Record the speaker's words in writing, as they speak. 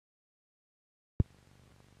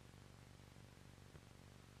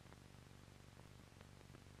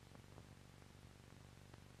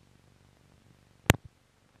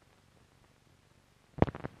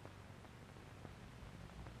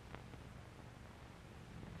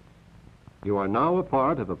You are now a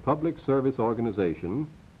part of a public service organization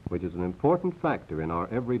which is an important factor in our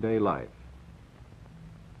everyday life.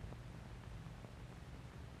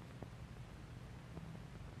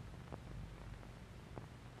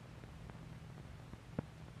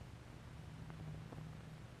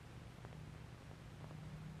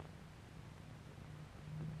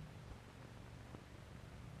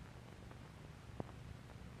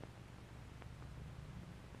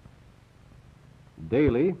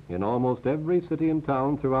 Daily, in almost every city and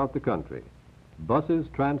town throughout the country, buses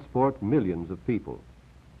transport millions of people.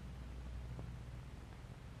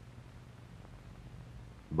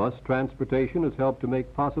 Bus transportation has helped to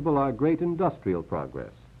make possible our great industrial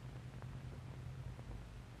progress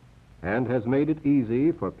and has made it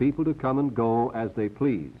easy for people to come and go as they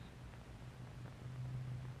please.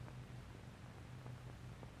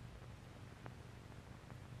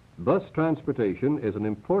 Bus transportation is an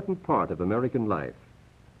important part of American life,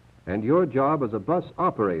 and your job as a bus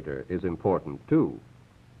operator is important too.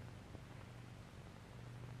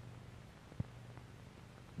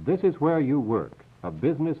 This is where you work, a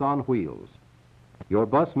business on wheels. Your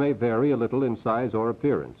bus may vary a little in size or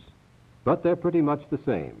appearance, but they're pretty much the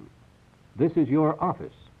same. This is your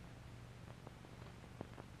office.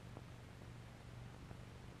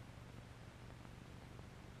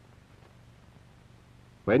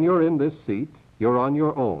 When you're in this seat, you're on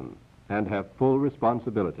your own and have full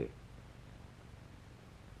responsibility.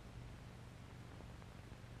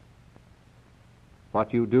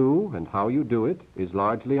 What you do and how you do it is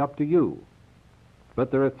largely up to you.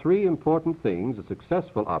 But there are three important things a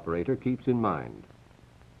successful operator keeps in mind.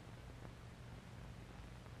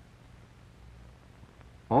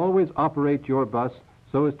 Always operate your bus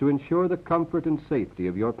so as to ensure the comfort and safety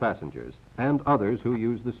of your passengers and others who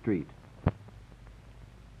use the street.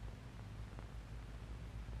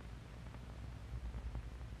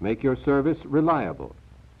 Make your service reliable,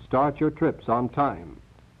 start your trips on time,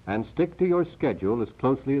 and stick to your schedule as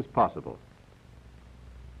closely as possible.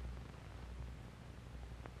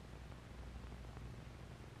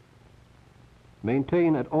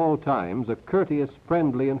 Maintain at all times a courteous,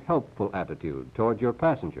 friendly, and helpful attitude toward your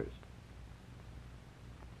passengers.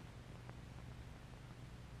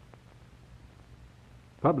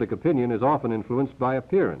 Public opinion is often influenced by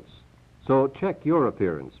appearance, so check your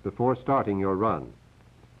appearance before starting your run.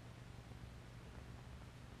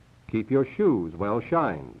 Keep your shoes well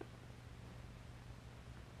shined.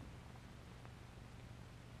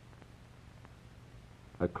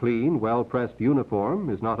 A clean, well-pressed uniform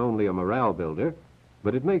is not only a morale builder,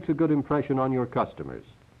 but it makes a good impression on your customers.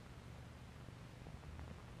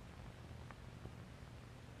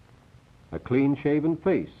 A clean-shaven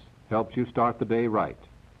face helps you start the day right.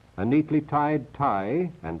 A neatly tied tie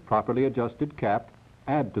and properly adjusted cap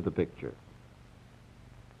add to the picture.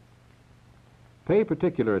 Pay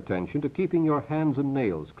particular attention to keeping your hands and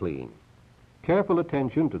nails clean. Careful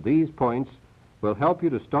attention to these points will help you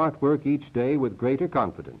to start work each day with greater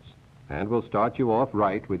confidence and will start you off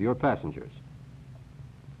right with your passengers.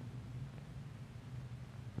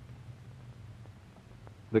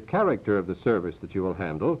 The character of the service that you will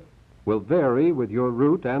handle will vary with your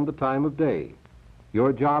route and the time of day.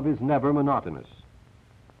 Your job is never monotonous.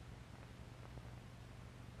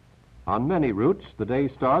 On many routes, the day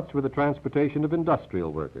starts with the transportation of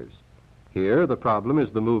industrial workers. Here, the problem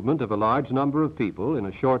is the movement of a large number of people in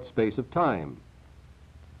a short space of time.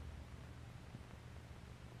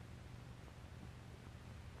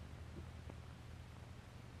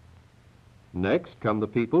 Next come the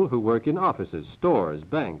people who work in offices, stores,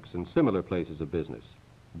 banks, and similar places of business.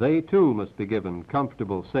 They, too, must be given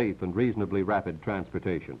comfortable, safe, and reasonably rapid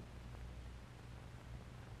transportation.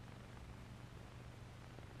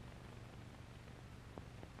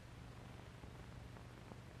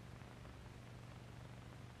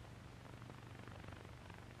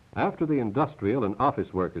 After the industrial and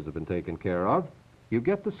office workers have been taken care of, you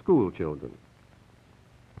get the school children.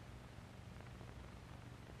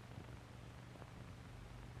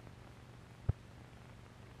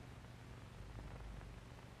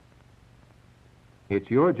 It's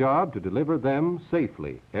your job to deliver them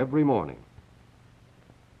safely every morning.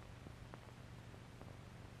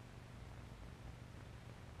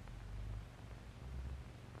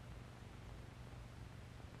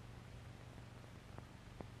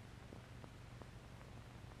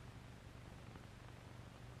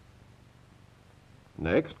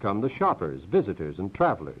 Next come the shoppers, visitors, and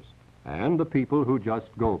travelers, and the people who just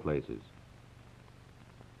go places.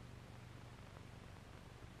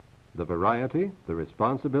 The variety, the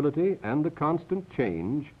responsibility, and the constant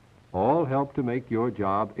change all help to make your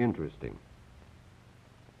job interesting.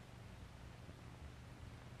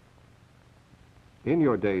 In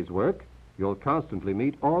your day's work, you'll constantly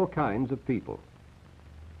meet all kinds of people.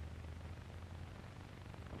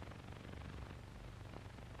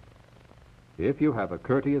 If you have a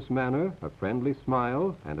courteous manner, a friendly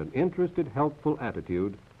smile, and an interested, helpful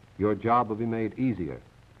attitude, your job will be made easier.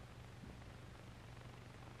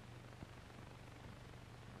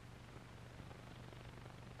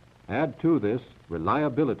 Add to this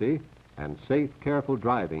reliability and safe, careful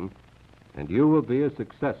driving, and you will be a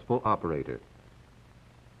successful operator.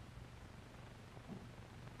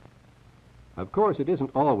 Of course, it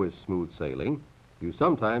isn't always smooth sailing. You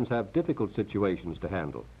sometimes have difficult situations to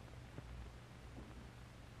handle.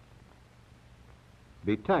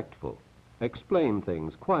 Be tactful. Explain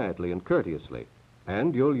things quietly and courteously,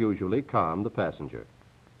 and you'll usually calm the passenger.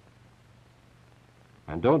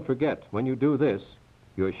 And don't forget, when you do this,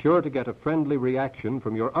 you're sure to get a friendly reaction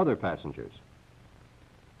from your other passengers.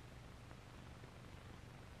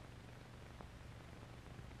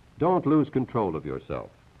 Don't lose control of yourself,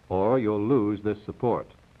 or you'll lose this support.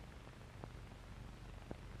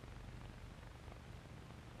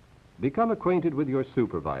 Become acquainted with your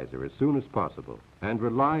supervisor as soon as possible and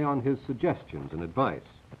rely on his suggestions and advice.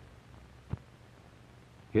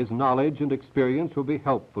 His knowledge and experience will be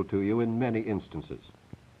helpful to you in many instances.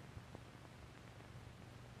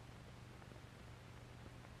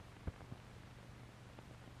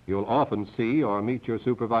 You'll often see or meet your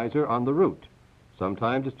supervisor on the route.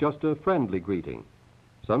 Sometimes it's just a friendly greeting.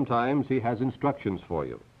 Sometimes he has instructions for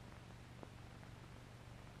you.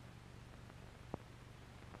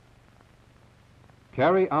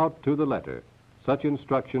 Carry out to the letter such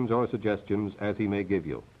instructions or suggestions as he may give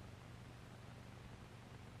you.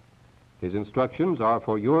 His instructions are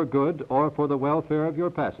for your good or for the welfare of your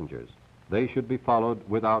passengers. They should be followed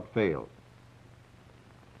without fail.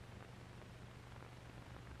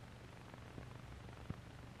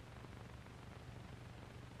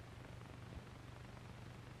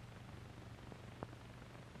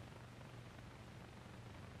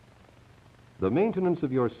 The maintenance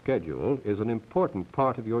of your schedule is an important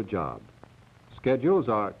part of your job. Schedules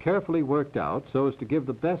are carefully worked out so as to give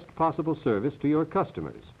the best possible service to your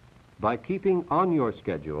customers. By keeping on your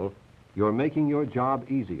schedule, you're making your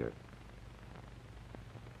job easier.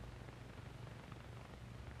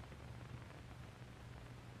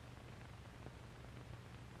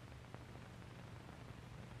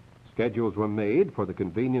 Schedules were made for the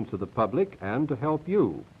convenience of the public and to help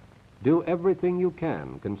you. Do everything you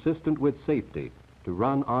can, consistent with safety, to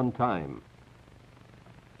run on time.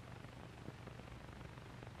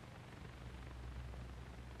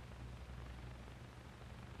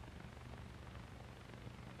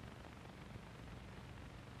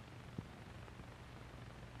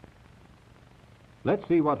 Let's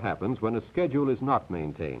see what happens when a schedule is not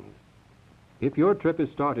maintained. If your trip is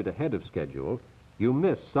started ahead of schedule, you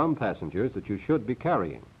miss some passengers that you should be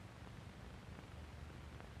carrying.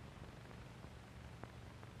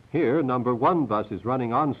 Here, number 1 bus is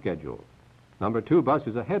running on schedule. Number 2 bus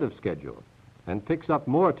is ahead of schedule and picks up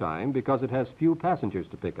more time because it has few passengers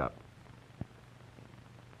to pick up.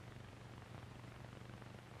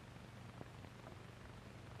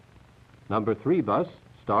 Number 3 bus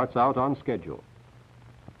starts out on schedule.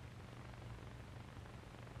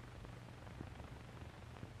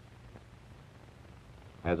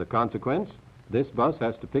 As a consequence, this bus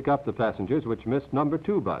has to pick up the passengers which missed number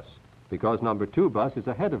 2 bus, because number 2 bus is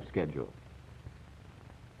ahead of schedule.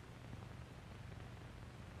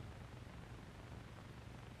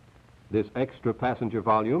 This extra passenger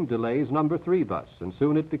volume delays number 3 bus, and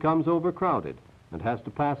soon it becomes overcrowded and has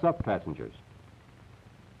to pass up passengers.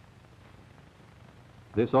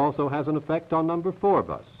 This also has an effect on number 4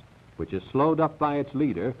 bus, which is slowed up by its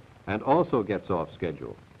leader and also gets off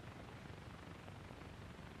schedule.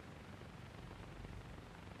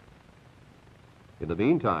 In the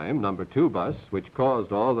meantime, number 2 bus, which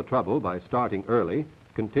caused all the trouble by starting early,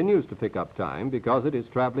 continues to pick up time because it is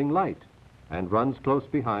traveling light and runs close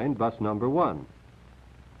behind bus number 1.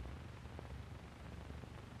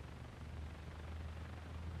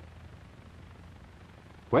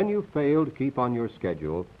 When you fail to keep on your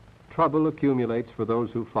schedule, trouble accumulates for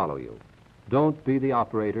those who follow you. Don't be the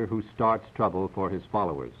operator who starts trouble for his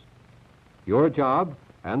followers. Your job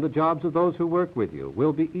and the jobs of those who work with you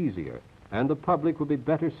will be easier, and the public will be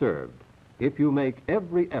better served if you make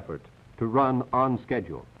every effort to run on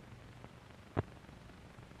schedule.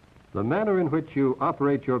 The manner in which you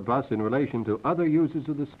operate your bus in relation to other users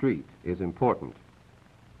of the street is important.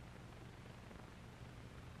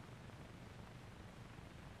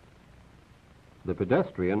 The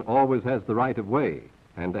pedestrian always has the right of way,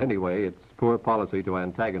 and anyway, it's poor policy to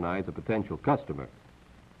antagonize a potential customer.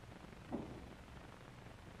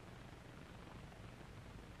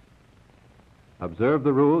 Observe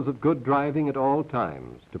the rules of good driving at all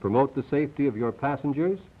times to promote the safety of your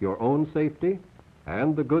passengers, your own safety,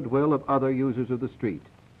 and the goodwill of other users of the street.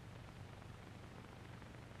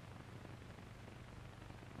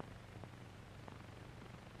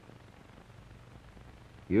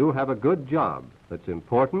 You have a good job that's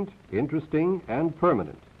important, interesting, and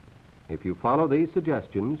permanent. If you follow these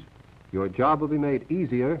suggestions, your job will be made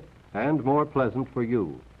easier and more pleasant for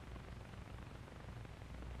you.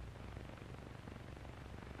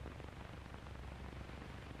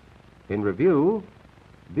 In review,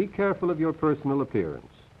 be careful of your personal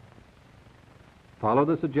appearance. Follow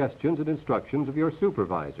the suggestions and instructions of your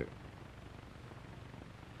supervisor.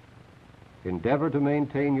 Endeavor to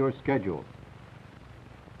maintain your schedule.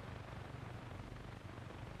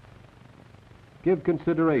 Give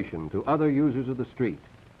consideration to other users of the street.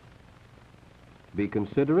 Be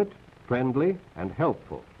considerate, friendly, and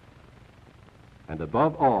helpful. And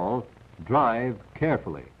above all, drive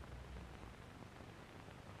carefully.